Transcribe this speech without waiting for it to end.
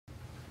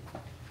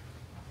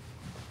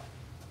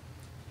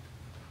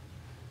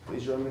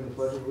please join me in the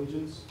Pledge of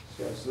Allegiance.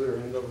 Stand salute our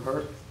hand over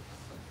heart.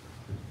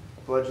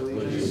 Pledge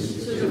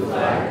allegiance to the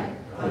flag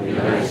of the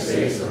United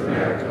States of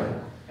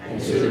America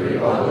and to the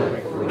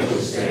republic for which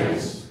it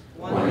stands,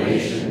 one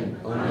nation,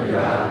 under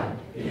God,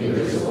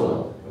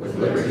 indivisible, with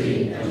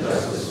liberty and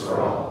justice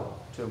for all.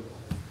 Two.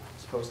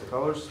 Let's post the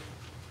colors.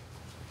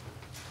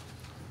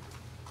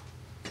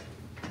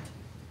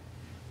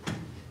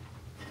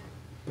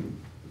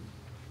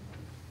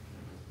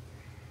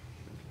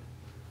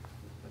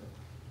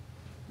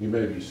 You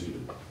may be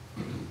seated.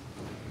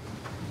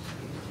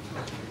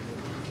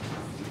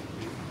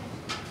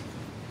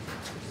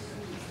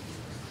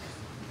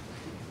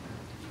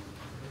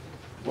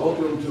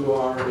 Welcome to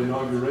our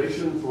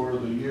inauguration for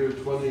the year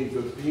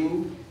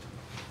 2015.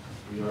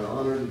 We are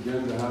honored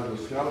again to have the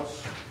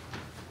Scouts.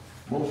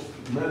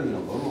 Many of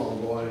them,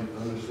 although I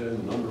understand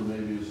the number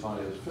may be as high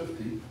as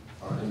 50,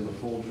 are in the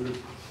full troop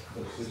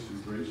at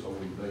 63. So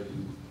we thank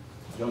you,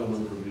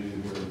 gentlemen, for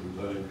being here and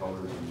presenting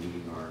colors and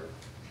leading our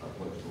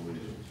Pledge of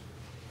Allegiance.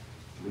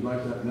 We'd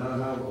like to now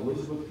have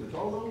Elizabeth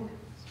Cataldo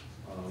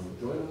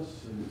join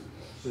us and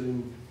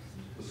sing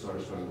the Star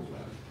Spangled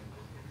Banner.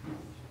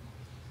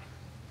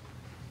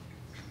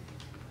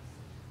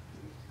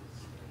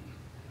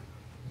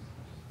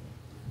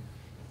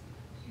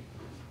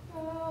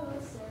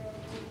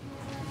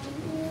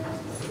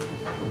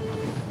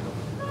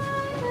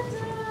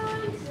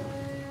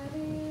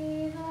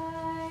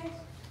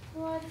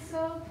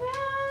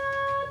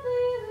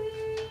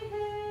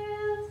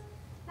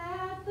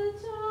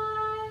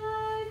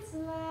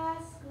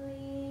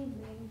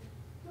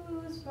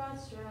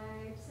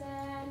 Stripes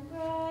and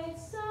bright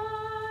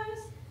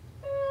stars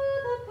through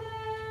the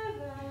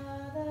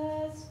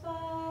perilous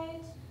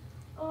fight,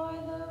 o'er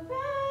the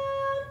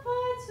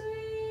ramparts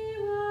we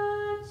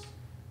watched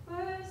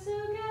were so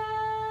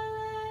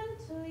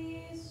gallantly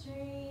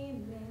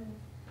streaming,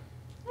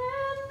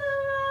 and the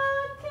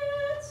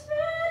rockets'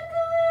 red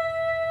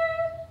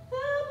glare,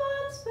 the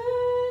bombs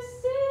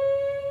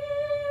bursting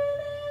in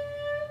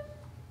air,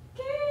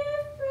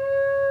 gave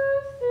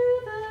proof through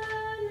the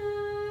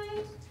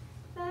night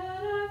that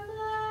our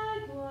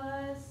flag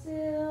was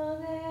still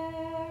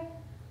there.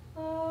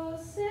 Oh,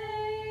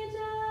 say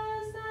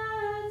does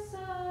that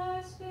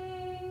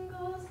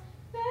star-spangled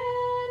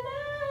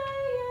banner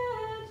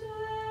yet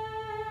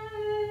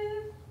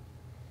wave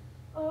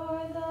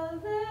o'er the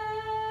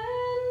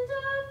land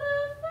of the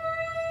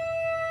free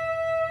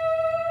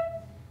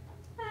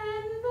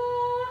and the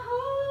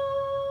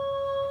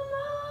home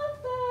of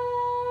the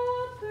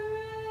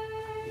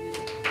brave?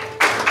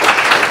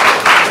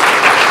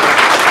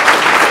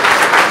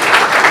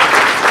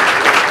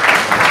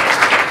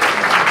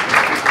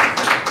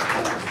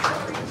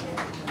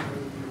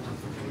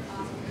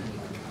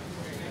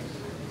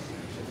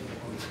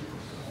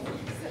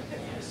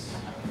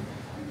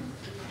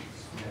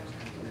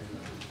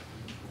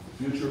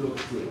 Future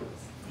looks good.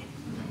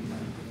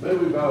 May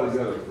we bow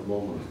together for a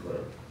moment of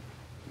prayer.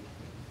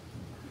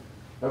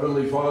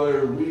 Heavenly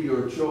Father, we,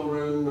 your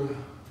children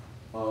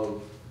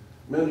of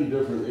many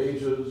different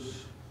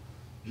ages,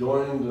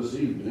 join this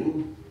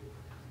evening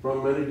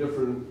from many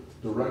different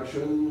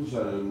directions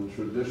and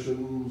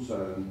traditions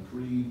and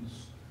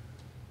creeds.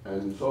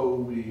 And so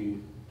we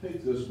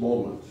take this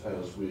moment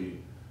as we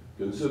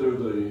consider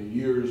the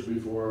years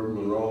before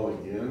Monroe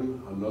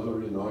again,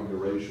 another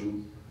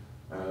inauguration,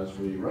 as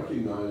we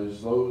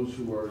recognize those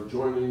who are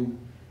joining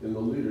in the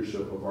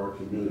leadership of our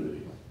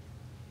community.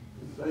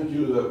 Thank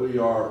you that we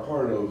are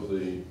part of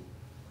the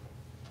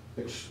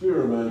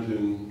experiment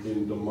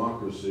in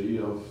democracy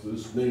of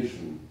this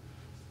nation.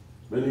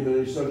 Many,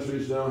 many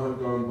centuries now have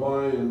gone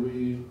by, and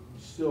we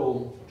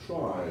still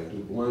try to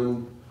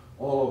blend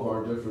all of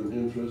our different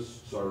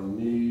interests, our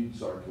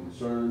needs, our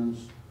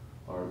concerns,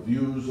 our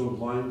views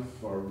of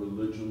life, our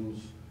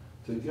religions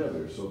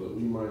together so that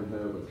we might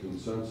have a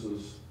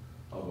consensus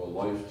of a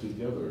life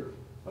together,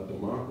 a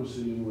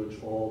democracy in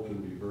which all can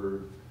be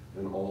heard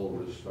and all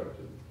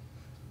respected.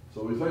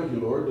 So we thank you,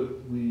 Lord,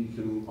 that we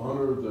can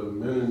honor the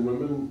men and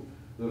women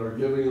that are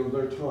giving of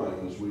their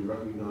time as we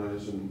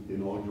recognize and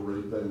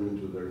inaugurate them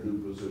into their new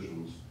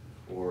positions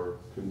or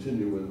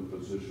continue in the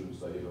positions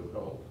they have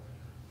held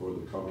for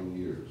the coming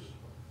years.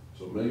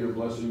 So may your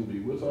blessing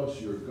be with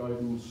us, your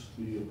guidance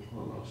be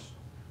upon us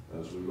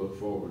as we look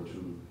forward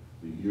to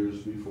the years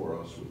before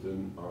us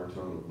within our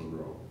town of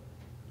Monroe.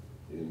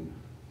 In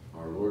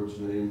our Lord's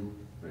name,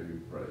 may we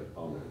pray.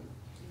 Amen.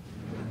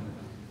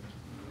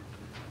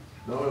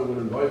 Now I would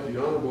invite the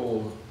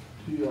Honorable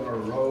T.R.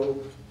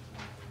 Rowe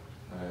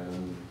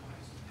and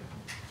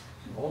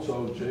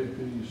also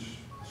J.P.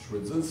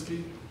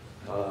 Sredzinski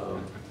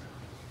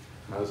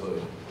we're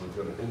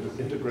going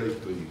to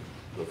integrate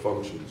the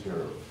functions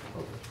here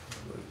of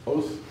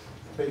oath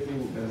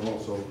taking, and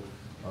also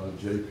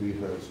J.P.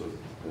 has a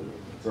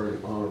very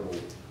honorable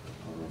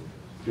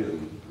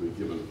pin to be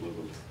given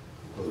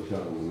for the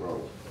town of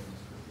Monroe.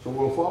 So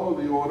we'll follow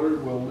the order.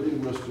 We'll leave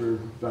Mr.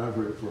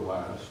 Favrick for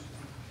last.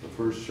 The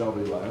first shall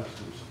be last,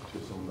 to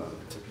some that.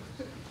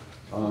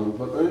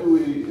 But then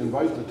we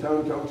invite the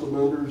town council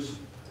members,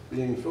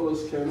 being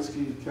Phyllis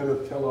Kensky,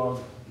 Kenneth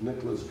Kellogg,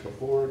 Nicholas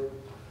Kapoor,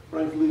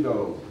 Frank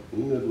Lido,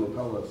 Enid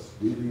Lapellis,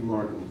 Dee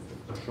Martin,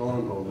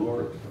 Sean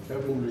O'Rourke,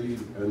 Kevin Reed,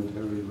 and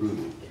Terry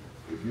Rooney.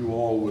 If you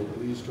all would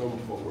please come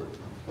forward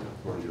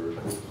for your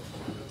oath.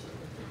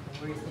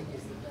 Where do you think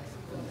is the best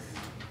place?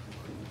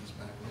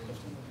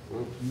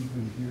 Well, you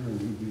be here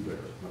and you be there.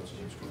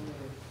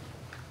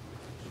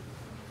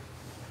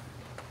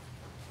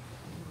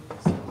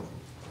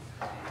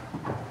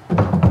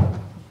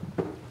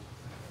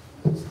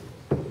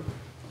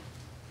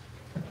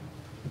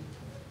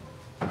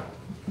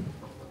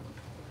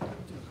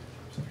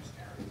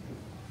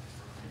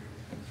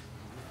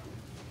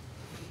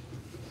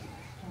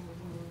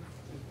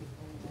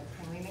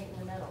 Can we meet in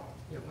the middle?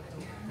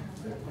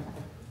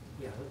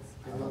 Yeah, let's.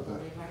 I love that.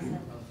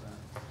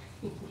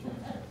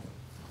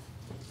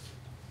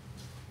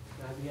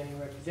 Not be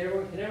anywhere.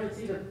 Can everyone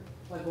see the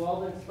like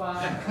Walden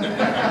spot?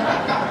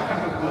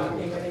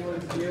 Blocking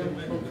anyone's view?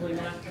 Hopefully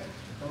not.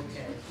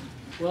 Okay.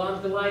 Well,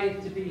 I'm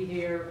delighted to be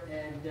here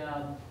and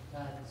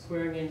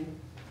swearing in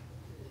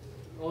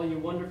all you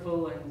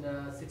wonderful and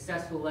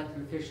successful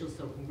elected officials.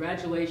 So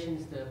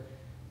congratulations to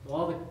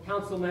all the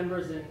council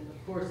members and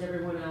of course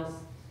everyone else.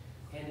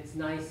 And it's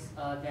nice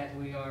that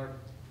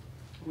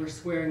we're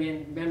swearing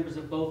in members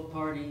of both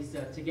parties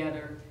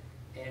together,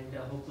 and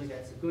hopefully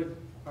that's a good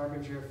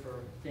harbinger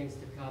for things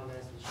to come,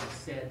 as she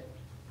said.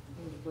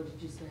 What did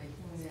you say?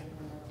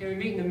 Can we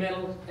meet in the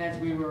middle as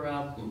we were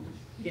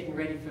getting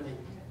ready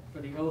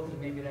for the oath, and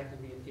maybe that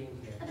could be a theme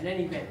here. In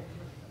any event,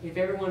 if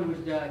everyone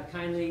would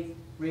kindly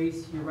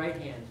raise your right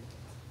hand.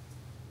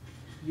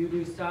 You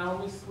do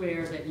solemnly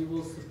swear that you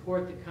will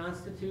support the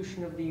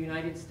Constitution of the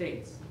United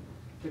States,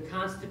 the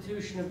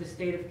Constitution of the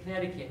State of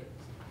Connecticut,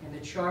 and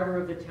the Charter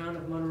of the Town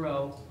of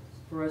Monroe,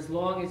 for as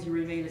long as you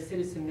remain a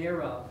citizen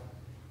thereof,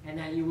 and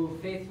that you will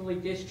faithfully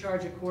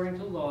discharge according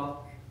to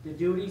law the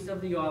duties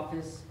of the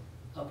office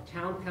of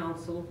Town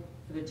Council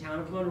for the Town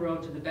of Monroe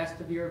to the best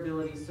of your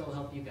ability, so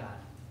help you God.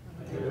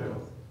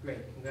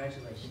 Great,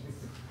 congratulations.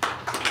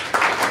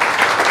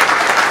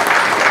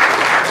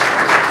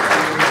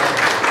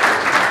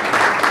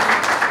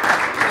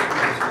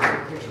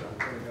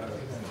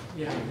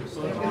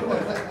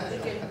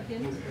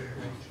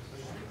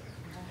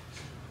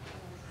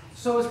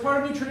 So as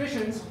part of new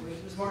traditions,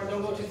 Ms. Martin,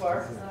 don't go too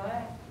far.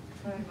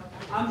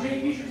 I'm Jay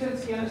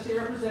Peterson, I'm a state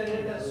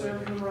representative that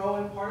served in Monroe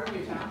and part of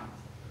Newtown.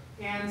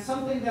 And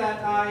something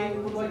that I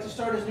would like to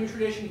start as a new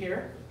tradition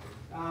here,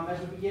 as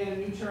we begin a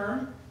new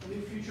term, a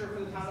new future for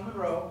the town of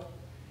Monroe,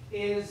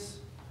 is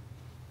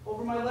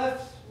over my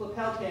left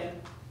lapel pin,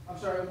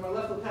 over my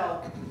left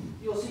lapel,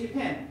 you'll see a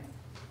pin.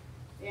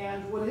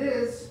 And what it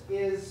is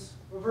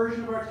a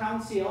version of our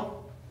town seal.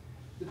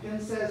 The pin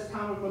says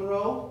Town of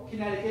Monroe,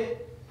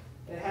 Connecticut.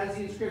 It has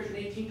the inscription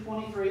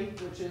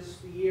 1823, which is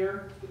the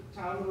year the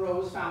town of Monroe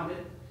was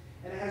founded.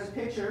 And it has a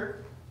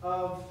picture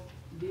of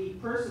the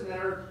person that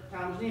our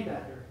town was named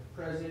after,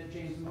 President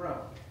James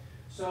Monroe.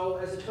 So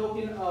as a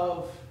token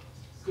of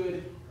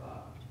good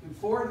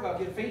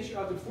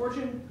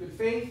fortune, good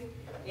faith,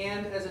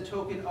 and as a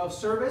token of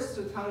service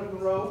to the town of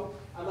Monroe,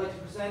 I'd like to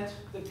present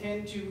the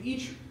pin to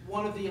each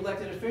one of the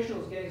elected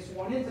officials getting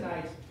sworn in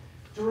tonight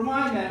to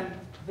remind them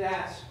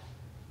that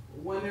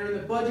when they're in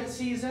the budget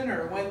season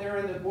or when they're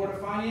in the Board of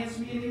Finance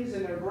meetings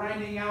and they're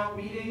grinding out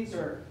meetings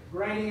or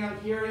grinding out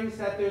hearings,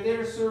 that they're there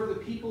to serve the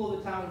people of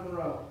the town of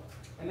Monroe.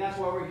 And that's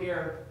why we're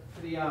here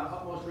for the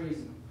utmost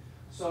reason.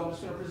 So I'm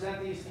just going to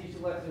present these to each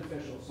elected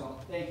official. So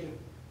thank you.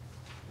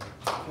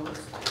 Are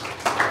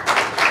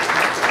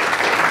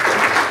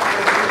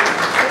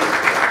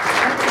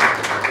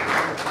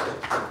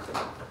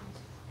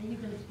you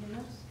going to pin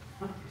us?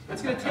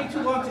 It's going to take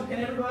too long to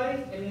pin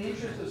everybody. In the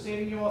interest of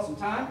saving you all some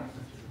time,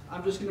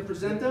 I'm just going to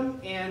present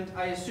them, and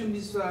I assume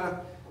these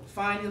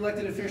fine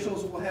elected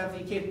officials will have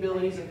the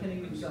capabilities of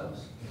pinning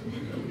themselves.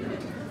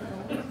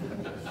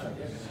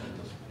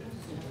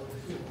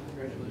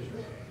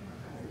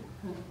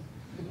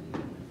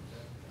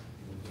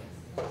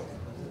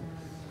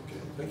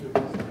 Thank you.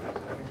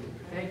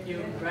 Thank you.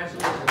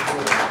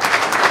 Congratulations.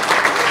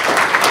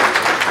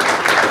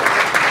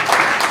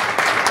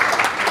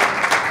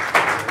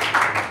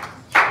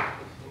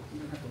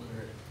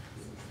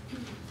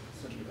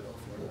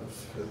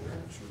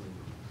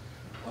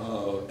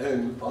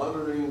 And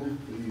honoring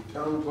the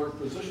town clerk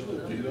position,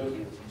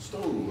 Adita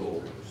Stone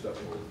will step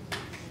forward.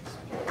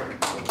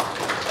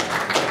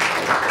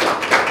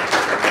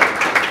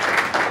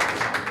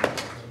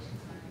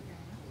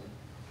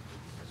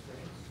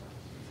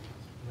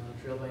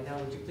 Drill by now,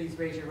 would you please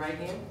raise your right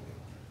hand?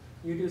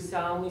 You do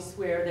solemnly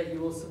swear that you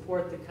will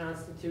support the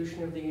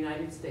Constitution of the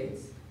United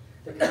States,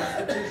 the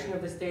Constitution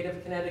of the State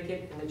of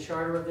Connecticut, and the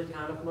Charter of the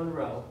Town of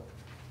Monroe,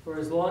 for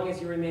as long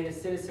as you remain a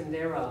citizen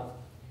thereof,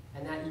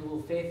 and that you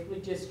will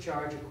faithfully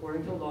discharge,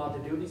 according to law, the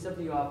duties of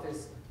the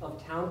office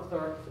of Town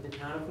Clerk for the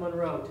Town of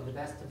Monroe to the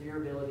best of your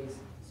abilities,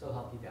 so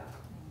help you God.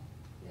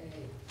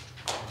 Yay.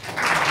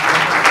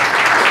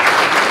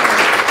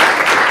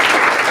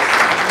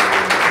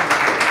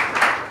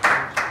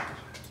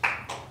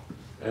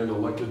 And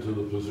elected to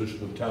the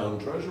position of town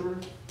treasurer,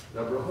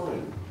 Deborah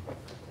Hine.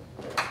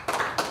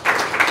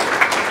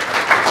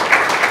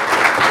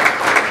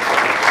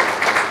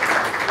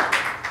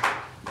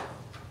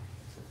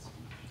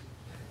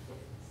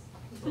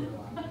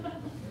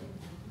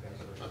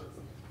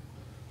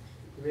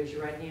 You raise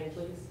your right hand,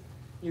 please.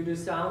 You do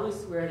solemnly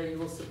swear that you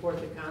will support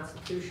the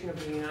Constitution of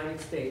the United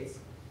States,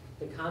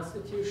 the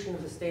Constitution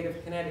of the State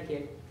of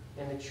Connecticut,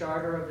 and the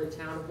Charter of the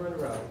Town of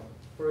Monroe,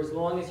 for as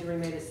long as you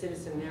remain a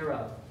citizen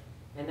thereof,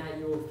 and that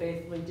you will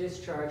faithfully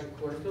discharge,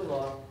 according to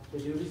law, the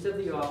duties of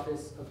the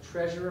office of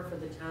Treasurer for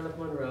the Town of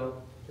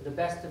Monroe to the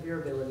best of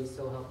your ability,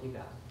 so help you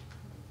God.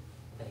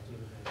 Thank you.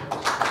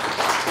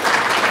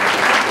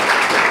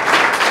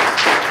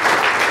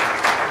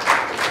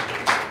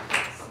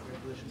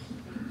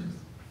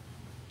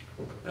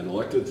 And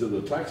elected to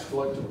the tax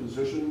collector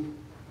position,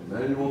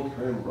 Emmanuel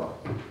Cambra,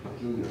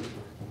 Jr.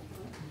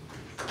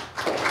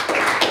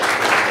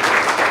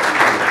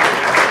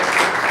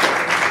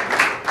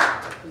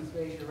 Please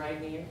raise your right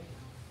hand.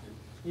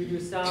 You do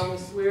solemnly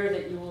swear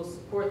that you will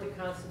support the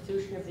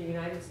Constitution of the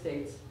United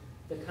States,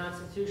 the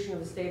Constitution of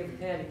the State of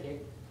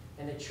Connecticut,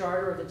 and the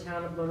Charter of the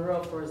Town of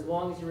Monroe for as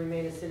long as you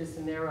remain a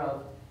citizen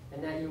thereof,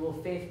 and that you will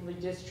faithfully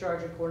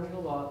discharge, according to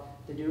law,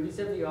 the duties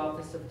of the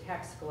office of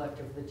tax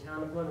collector for the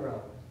Town of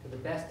Monroe to the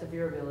best of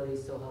your ability,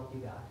 so help you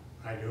God.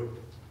 I do.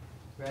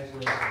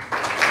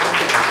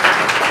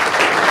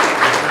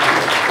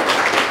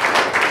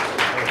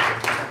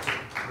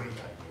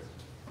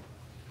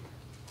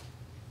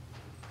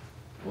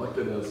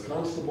 Elected as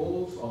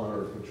constables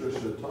are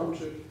Patricia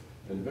Tomczyk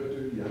and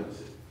Victor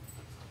Yancey.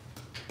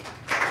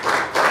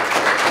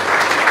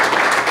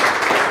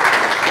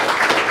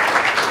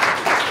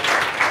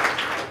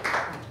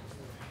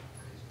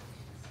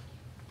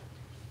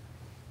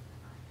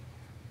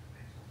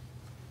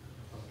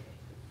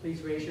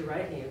 Please raise your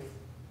right hand.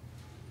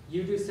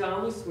 You do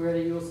solemnly swear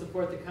that you will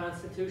support the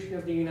Constitution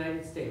of the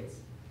United States,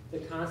 the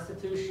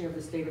Constitution of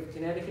the State of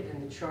Connecticut,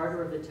 and the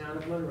Charter of the Town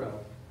of Monroe,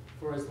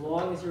 for as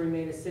long as you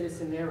remain a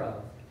citizen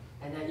thereof,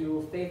 and that you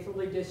will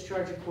faithfully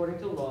discharge, according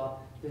to law,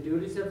 the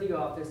duties of the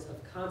office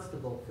of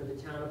Constable for the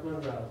Town of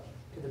Monroe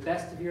to the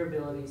best of your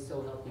ability,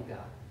 so help you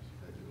God.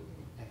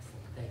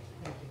 Excellent. Thank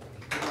you.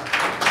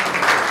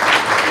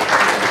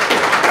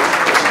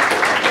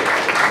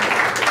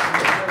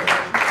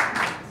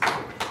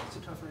 It's a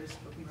tough race,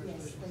 but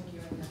Yes, thank you.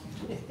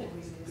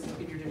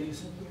 get your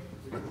duties.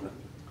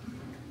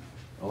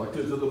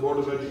 Elected to the Board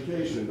of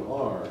Education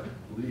are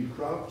Lee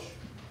Crouch,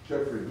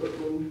 Jeffrey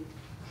Goodwin,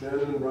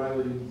 Shannon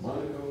Riley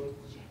Monaco,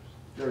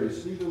 Jerry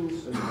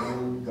Stevens, and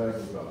Alan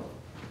Bagwell.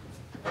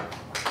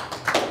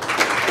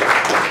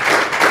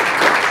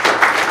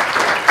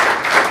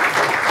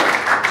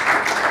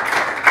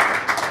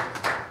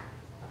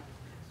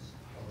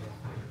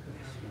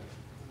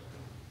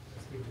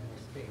 Let's give you more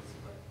space,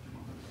 but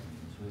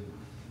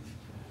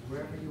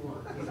wherever you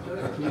want.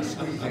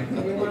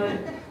 Anyone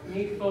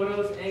need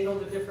photos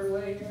angled a different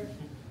way here?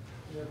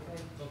 You okay?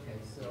 Okay,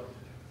 so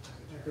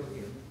go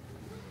here.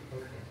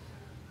 Okay.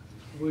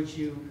 Would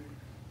you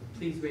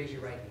please raise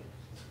your right hand?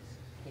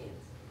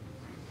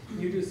 Hands.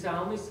 You do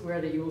solemnly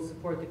swear that you will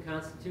support the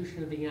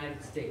Constitution of the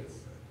United States,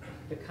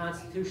 the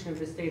Constitution of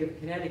the State of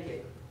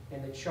Connecticut,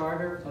 and the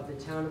Charter of the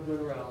Town of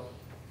Monroe,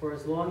 for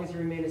as long as you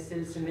remain a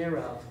citizen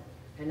thereof,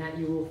 and that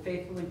you will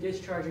faithfully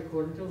discharge,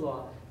 according to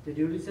law, the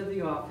duties of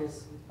the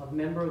office of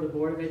member of the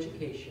Board of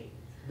Education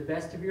to the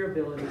best of your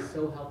ability,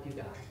 so help you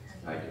God.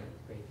 I do.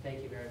 Great,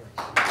 thank you very much.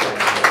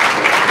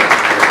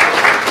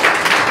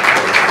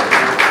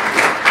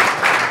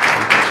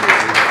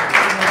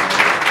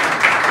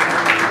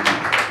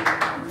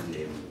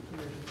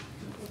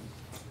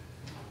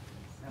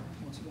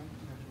 Once again,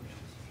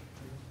 congratulations.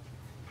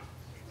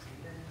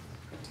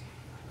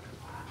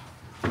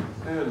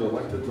 And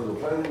elected to the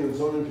Planning and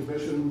Zoning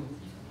Commission,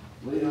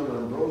 Leon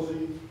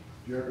Ambrosi,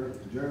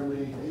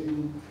 Jeremy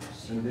Hayden,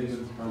 and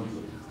David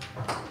Townsend.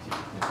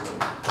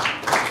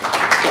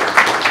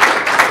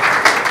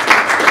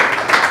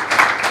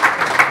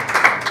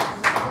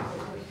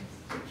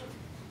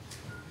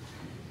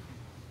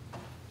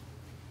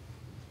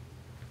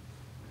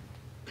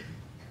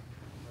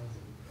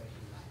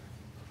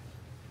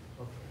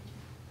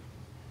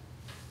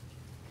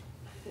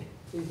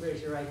 Please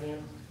raise your right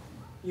hand.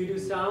 You do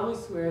solemnly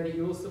swear that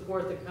you will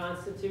support the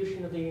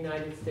Constitution of the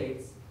United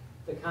States,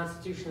 the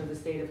Constitution of the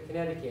State of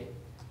Connecticut,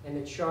 and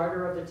the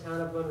Charter of the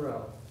Town of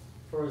Monroe,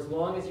 for as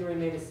long as you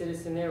remain a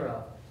citizen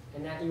thereof,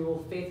 and that you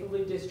will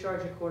faithfully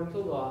discharge, according to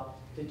law,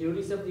 the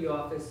duties of the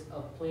office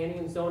of Planning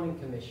and Zoning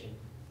Commission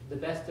to the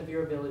best of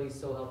your ability,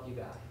 so help you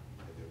God.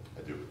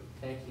 I do.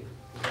 Thank you.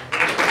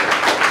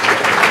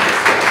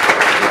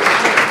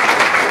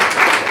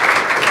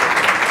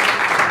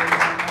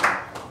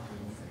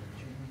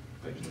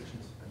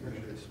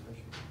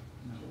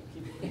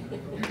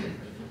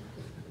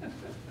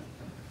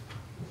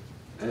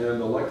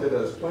 And elected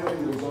as Planning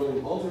and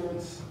Zoning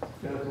Alternates,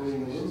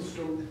 Kathleen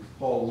Lindstrom,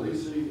 Paul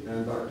Lacey,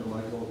 and Dr.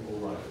 Michael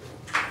O'Reilly.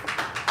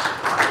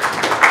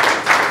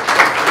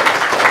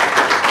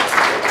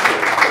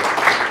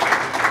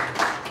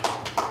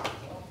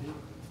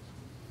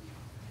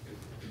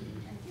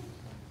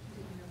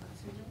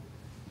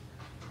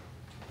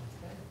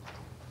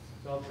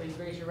 So please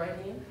raise your right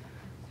hand.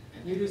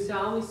 You do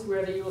solemnly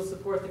swear that you will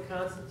support the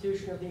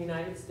Constitution of the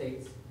United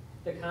States,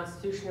 the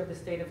Constitution of the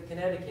State of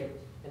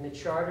Connecticut, and the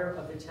Charter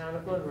of the Town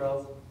of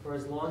Monroe for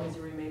as long as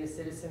you remain a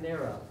citizen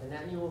thereof, and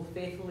that you will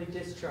faithfully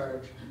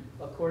discharge,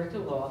 according to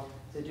law,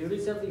 the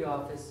duties of the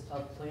office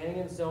of Planning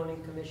and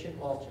Zoning Commission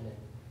alternate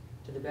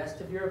to the best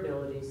of your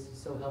abilities,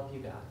 so help you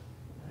God.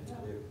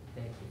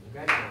 Thank you.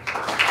 Congratulations.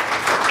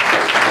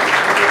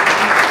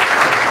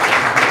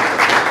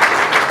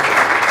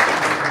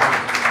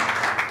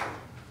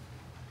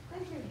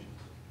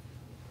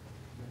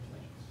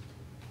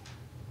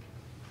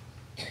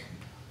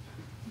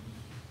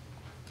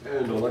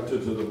 And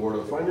elected to the Board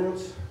of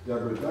Finance,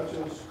 Deborah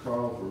Duchess,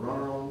 Carl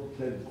Ferraro,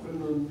 Ted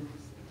Quinlan,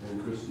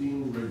 and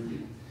Christine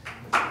Rigby.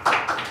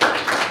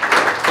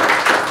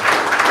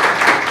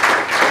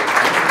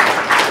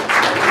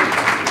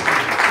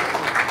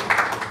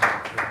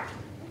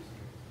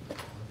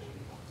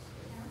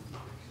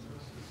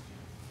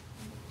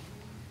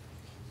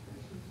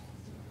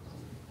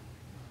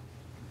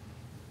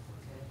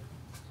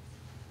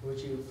 Would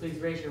you please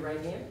raise your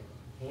right hand?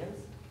 Hands.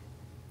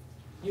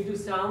 You do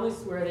solemnly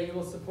swear that you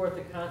will support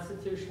the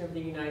Constitution of the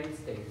United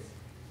States,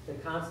 the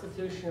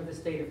Constitution of the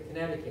State of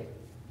Connecticut,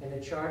 and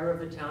the Charter of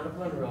the Town of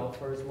Monroe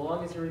for as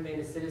long as you remain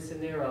a citizen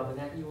thereof, and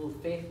that you will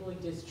faithfully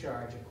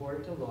discharge,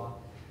 according to law,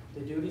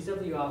 the duties of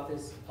the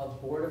office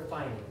of Board of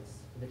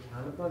Finance for the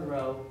Town of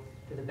Monroe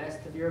to the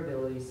best of your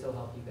ability, so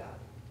help you God.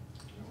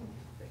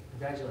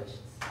 Congratulations.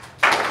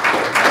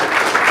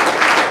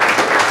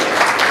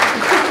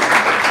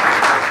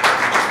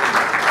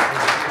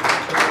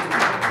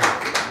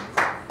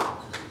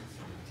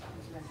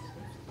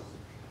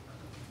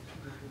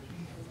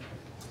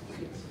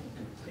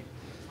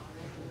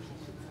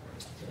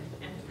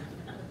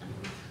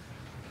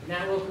 And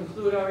that will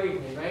conclude our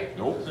evening, right?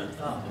 Nope.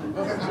 Oh.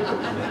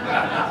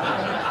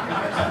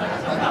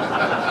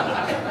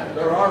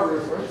 There are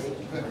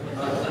refreshments.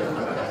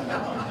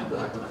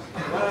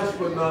 Last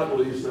but not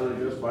least, and I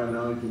guess by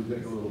now you can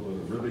take a little bit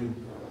of ribbing,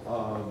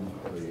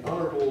 the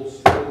Honorable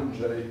Stephen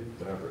J.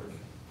 Maverick.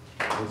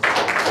 I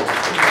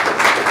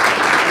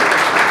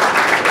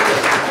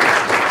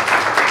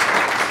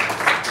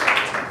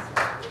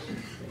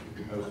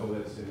was told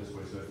that to say this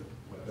way, so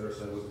my better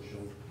side wasn't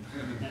shown.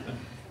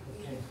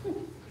 Okay.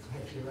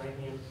 Raise your right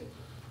hand.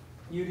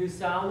 You do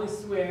solemnly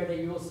swear that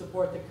you will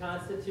support the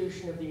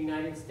Constitution of the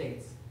United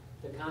States,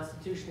 the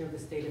Constitution of the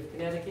State of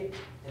Connecticut,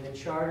 and the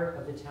Charter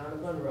of the Town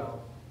of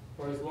Monroe,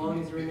 for as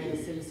long as you remain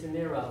a citizen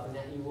thereof, and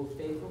that you will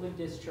faithfully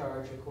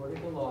discharge, according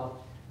to law,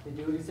 the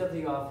duties of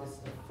the office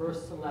of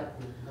First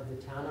Selectman of the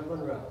Town of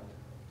Monroe,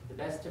 to the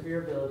best of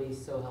your abilities,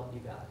 so help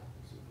you God.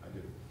 I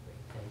do.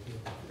 Thank you.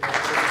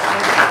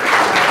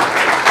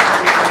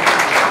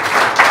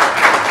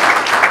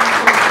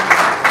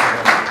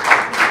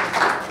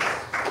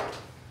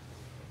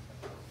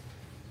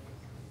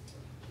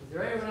 Is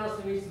there anyone else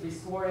who needs to be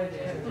sworn in?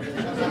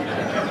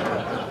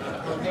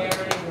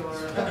 Preparing or?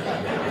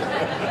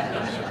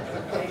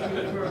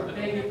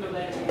 Thank you for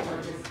letting me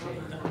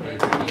participate.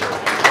 Thank you.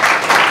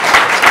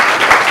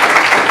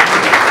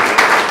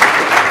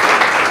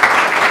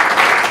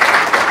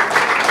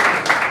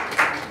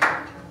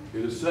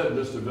 It is said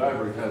Mr.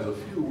 Maverick has a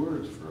few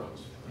words for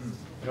us.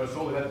 I was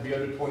told it had to be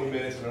under 20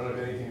 minutes, and I don't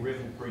have anything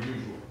written per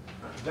usual.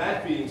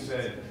 That being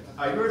said,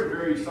 I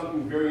heard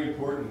something very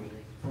important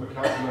from a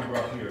council member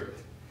up here.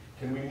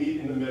 Can we meet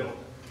in the middle?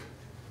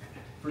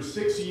 For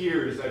 6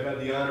 years, I've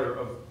had the honor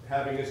of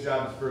having this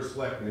job as first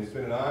selectman. It's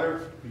been an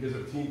honor because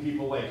of team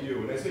people like you.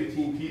 And I say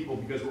team people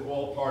because we're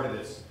all part of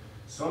this.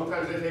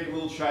 Sometimes I take a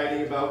little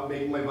chiding about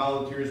making my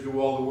volunteers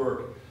do all the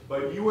work.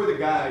 But you are the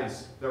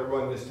guys that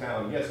run this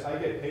town. Yes, I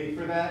get paid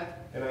for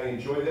that, and I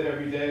enjoy that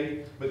every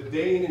day. But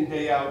day in and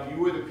day out,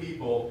 you are the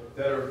people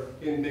that are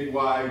in Big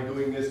Y,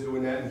 doing this,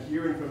 doing that, and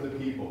hearing from the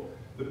people.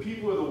 The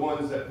people are the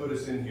ones that put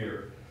us in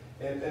here.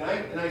 And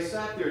I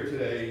sat there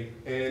today,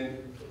 and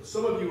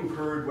some of you have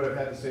heard what I've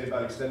had to say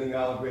about extending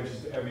olive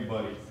branches to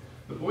everybody.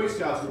 The Boy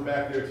Scouts were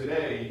back there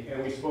today,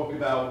 and we spoke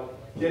about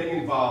getting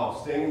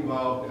involved, staying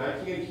involved, and I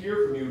can't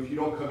hear from you if you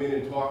don't come in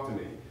and talk to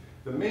me.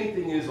 The main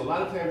thing is, a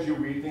lot of times you'll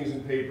read things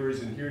in papers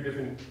and hear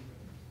different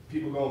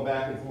people going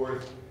back and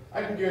forth.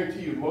 I can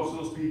guarantee you, most of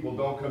those people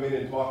don't come in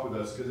and talk with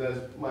us, because as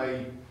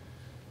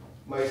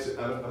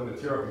I'm going to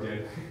tear up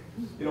again.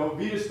 You know,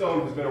 Vita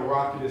Stone has been a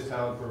rock in this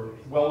town for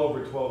well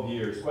over 12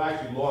 years. Well,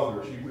 actually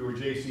longer. We were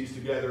JCs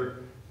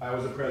together. I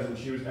was the president.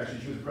 She was the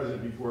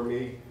president before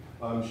me.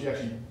 She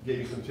actually gave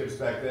me some tips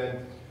back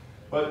then.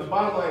 But the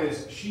bottom line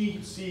is, she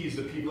sees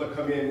the people that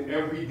come in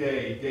every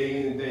day,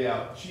 day in and day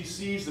out. She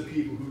sees the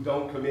people who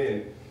don't come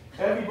in.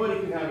 Everybody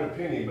can have an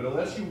opinion, but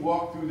unless you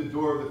walk through the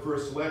door of the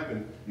first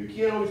selectman, you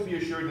can't always be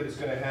assured that it's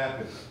going to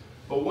happen.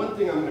 But one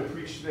thing I'm going to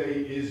preach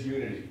today is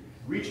unity.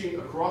 Reaching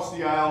across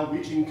the aisle,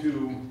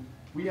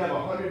 we have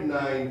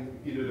 109,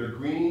 either they're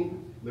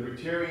green,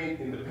 libertarian,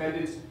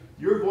 independents.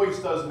 Your voice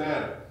does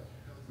matter.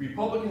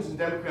 Republicans and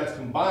Democrats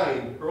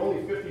combined are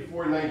only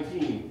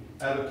 54-19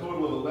 out of a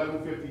total of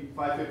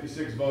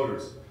 556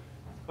 voters.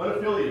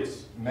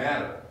 Unaffiliates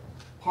matter.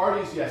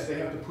 Parties, yes, they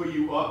have to put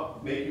you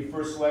up, make you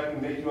first select,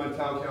 and make you on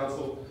town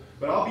council,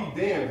 but I'll be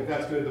damned if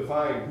that's going to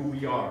define who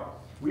we are.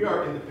 We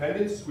are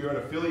independents, we are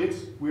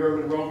affiliates, we are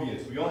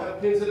Monrovians. We all have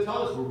pins that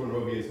tell us we're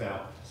Monrovians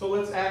now. So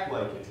let's act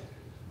like it.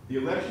 The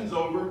election's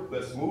over,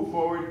 let's move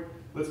forward,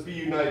 let's be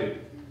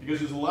united. Because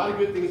there's a lot of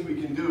good things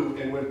we can do,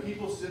 and when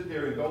people sit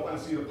there and don't want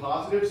to see the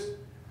positives,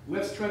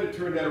 let's try to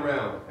turn that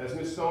around. As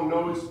Ms. Stone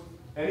knows,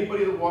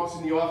 anybody that walks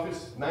in the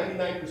office,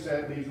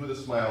 99% leaves with a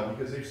smile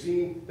because they've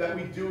seen that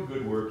we do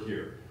good work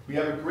here. We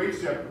have a great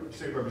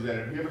state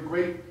representative. We have a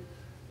great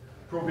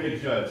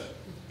probate judge.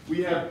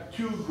 We have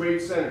 2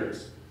 great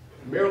senators.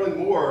 Marilyn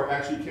Moore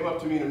actually came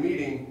up to me in a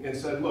meeting and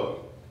said,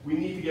 look, we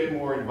need to get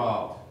more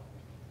involved.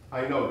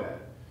 I know that.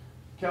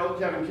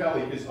 Kevin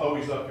Kelly is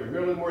always up here.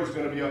 Marilyn Moore is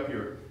going to be up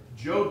here.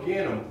 Joe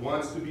Ganim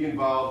wants to be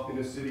involved in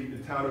the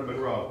town of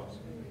Monroe.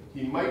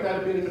 He might not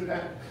have been in the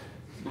past.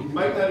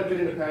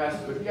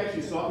 But he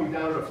actually sought me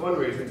down at a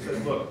fundraiser and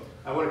said, look,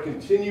 I want to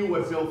continue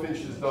what Bill Finch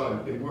has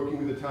done in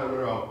working with the town of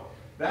Monroe.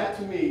 That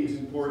to me is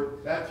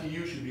important. That to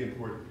you should be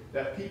important.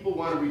 That people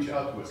want to reach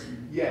out to us.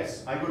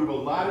 Yes, I go to a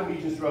lot of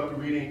meetings throughout the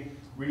region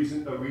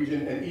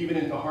and even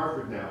into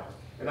Hartford now.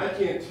 And I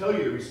can't tell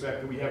you the respect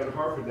that we have in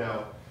Hartford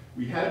now.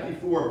 We had it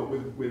before,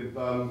 but with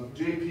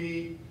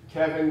JP,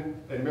 Kevin,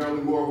 and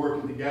Marilyn Moore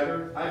working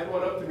together, I've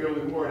gone up to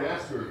Marilyn Moore and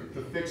asked her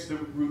to fix the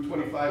Route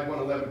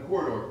 25-111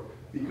 corridor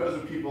because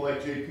of people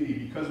like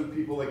JP, because of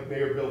people like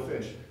Mayor Bill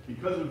Finch,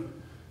 because of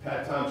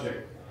Pat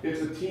Tomczyk.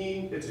 It's a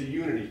team, it's a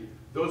unity.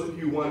 Those of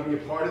you who want to be a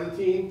part of the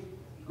team,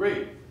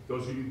 great.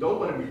 Those of you who don't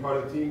want to be part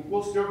of the team,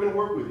 we're still going to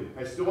work with you.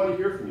 I still want to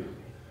hear from you.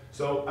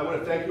 So I want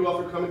to thank you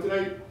all for coming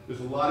tonight. There's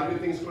a lot of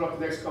good things coming up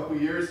the next couple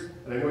of years,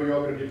 and I know you're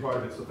all going to be a part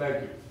of it, so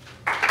thank you.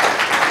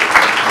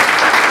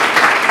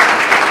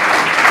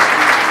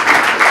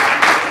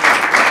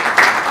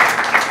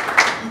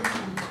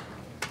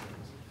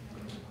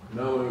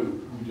 Now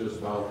we just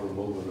bow for a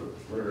moment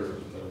of prayer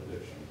and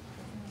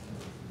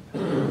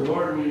benediction.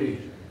 Lord, we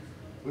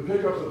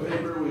pick up the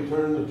paper, we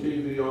turn the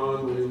TV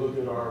on, we look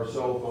at our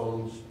cell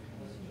phones,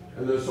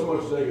 and there's so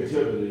much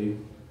negativity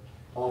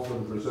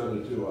often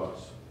presented to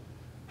us.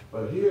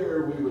 But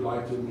here we would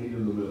like to meet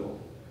in the middle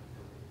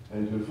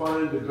and to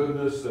find the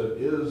goodness that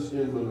is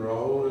in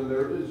Monroe, and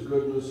there is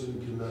goodness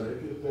in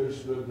Connecticut,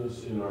 there's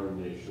goodness in our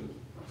nation.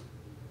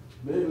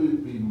 May we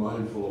be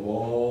mindful of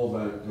all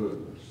that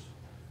goodness,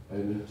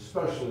 and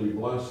especially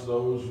bless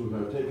those who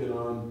have taken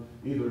on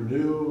either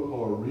new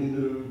or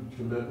renewed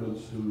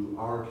commitments to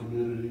our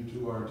community,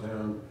 to our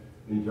town,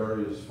 in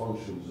various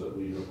functions that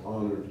we have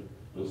honored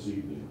this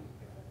evening.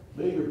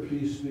 May your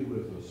peace be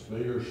with us.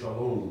 May your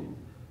shalom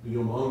be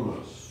among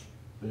us.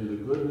 May the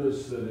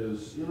goodness that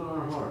is in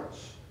our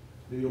hearts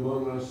be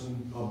among us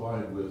and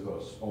abide with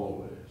us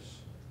always.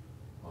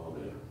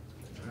 Amen.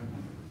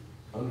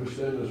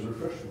 Understand as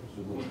refreshments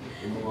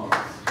in the lodge.